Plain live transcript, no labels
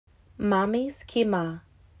Mommy's Khimar.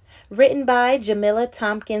 Written by Jamila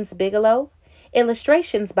Thompkins-Bigelow.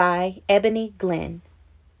 Illustrations by Ebony Glenn.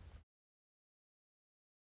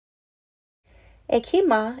 A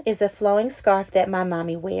khimar is a flowing scarf that my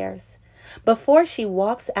mommy wears. Before she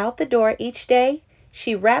walks out the door each day,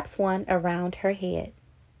 she wraps one around her head.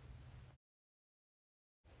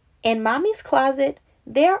 In mommy's closet,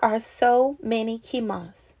 there are so many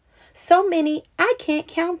khimars. So many I can't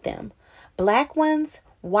count them. Black ones,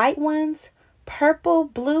 white ones, purple,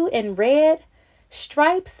 blue, and red,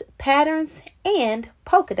 stripes, patterns, and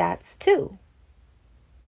polka dots too.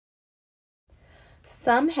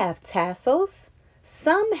 Some have tassels,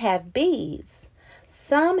 some have beads,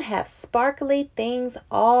 some have sparkly things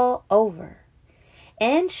all over.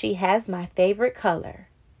 And she has my favorite color,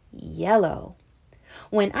 yellow.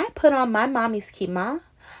 When I put on my mommy's khimar,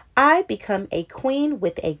 I become a queen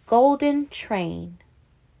with a golden train.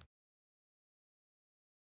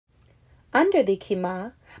 Under the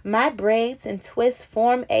khimar, my braids and twists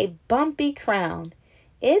form a bumpy crown.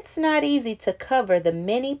 It's not easy to cover the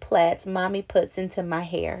many plaits mommy puts into my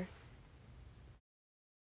hair.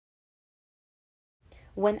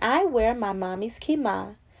 When I wear my mommy's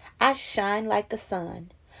khimar, I shine like the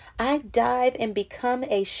sun. I dive and become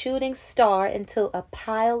a shooting star into a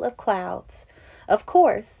pile of clouds. Of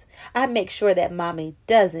course, I make sure that mommy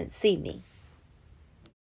doesn't see me.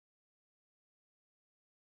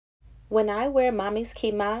 When I wear mommy's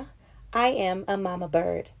khimar, I am a mama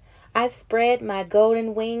bird. I spread my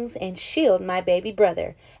golden wings and shield my baby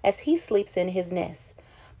brother as he sleeps in his nest.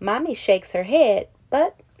 Mommy shakes her head,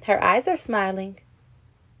 but her eyes are smiling.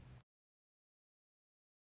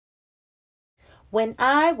 When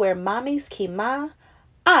I wear mommy's khimar,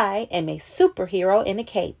 I am a superhero in a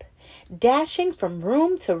cape, dashing from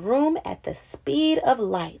room to room at the speed of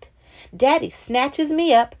light. Daddy snatches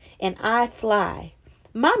me up and I fly.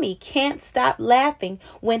 Mommy can't stop laughing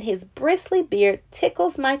when his bristly beard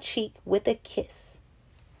tickles my cheek with a kiss.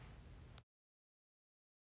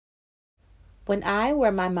 When I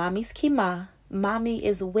wear my mommy's khimar, mommy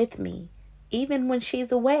is with me, even when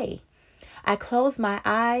she's away. I close my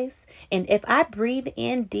eyes, and if I breathe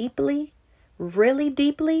in deeply, really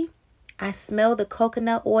deeply, I smell the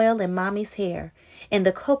coconut oil in mommy's hair and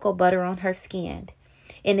the cocoa butter on her skin.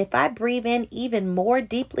 And if I breathe in even more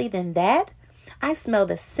deeply than that, I smell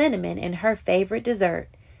the cinnamon in her favorite dessert.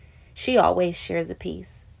 She always shares a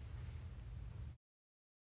piece.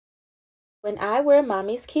 When I wear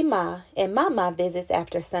mommy's khimar and mama visits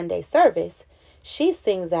after Sunday service, she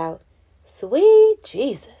sings out, "Sweet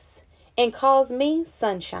Jesus," and calls me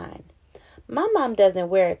sunshine. My mom doesn't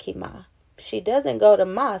wear a khimar. She doesn't go to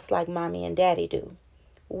mosque like mommy and daddy do.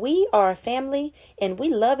 We are a family and we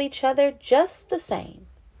love each other just the same.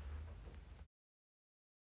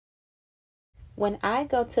 When I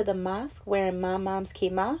go to the mosque wearing my mom's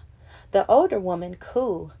khimar, the older woman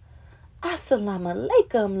coo, "Assalamu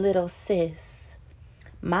alaikum, little sis."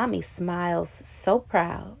 Mommy smiles so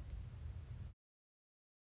proud.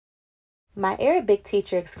 My Arabic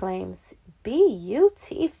teacher exclaims,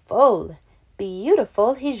 "Beautiful,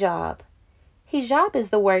 beautiful hijab." Hijab is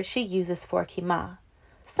the word she uses for khimar.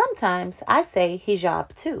 Sometimes I say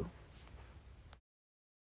hijab too.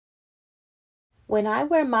 When I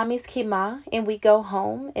wear mommy's khimar and we go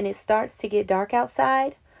home and it starts to get dark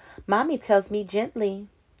outside, mommy tells me gently,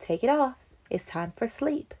 "Take it off. It's time for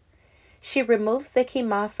sleep." She removes the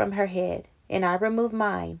khimar from her head and I remove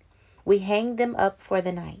mine. We hang them up for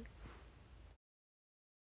the night.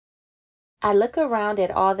 I look around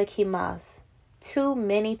at all the khimars, too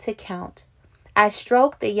many to count. I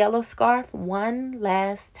stroke the yellow scarf one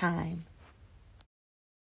last time.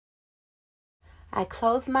 I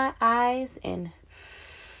close my eyes and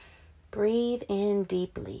breathe in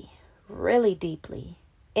deeply, really deeply.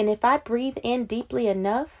 And if I breathe in deeply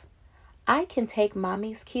enough, I can take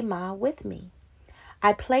mommy's khimar with me.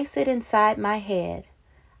 I place it inside my head.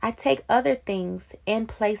 I take other things and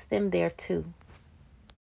place them there too.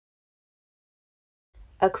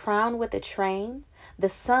 A crown with a train, the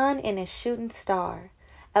sun and a shooting star,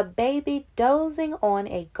 a baby dozing on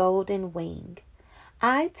a golden wing.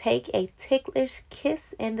 I take a ticklish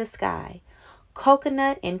kiss in the sky,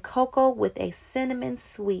 coconut and cocoa with a cinnamon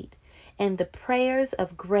sweet, and the prayers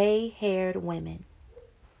of gray-haired women.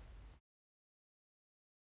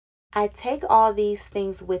 I take all these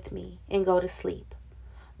things with me and go to sleep.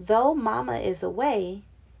 Though mama is away,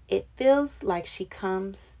 it feels like she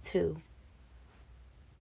comes too.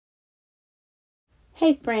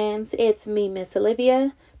 Hey friends, it's me, Miss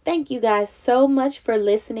Olivia. Thank you guys so much for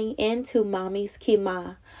listening in to Mommy's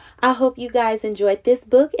Khimar. I hope you guys enjoyed this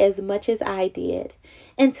book as much as I did.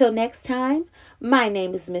 Until next time, my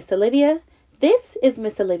name is Miss Olivia. This is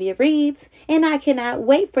Miss Olivia Reads, and I cannot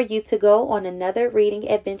wait for you to go on another reading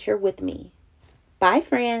adventure with me. Bye,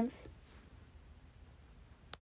 friends.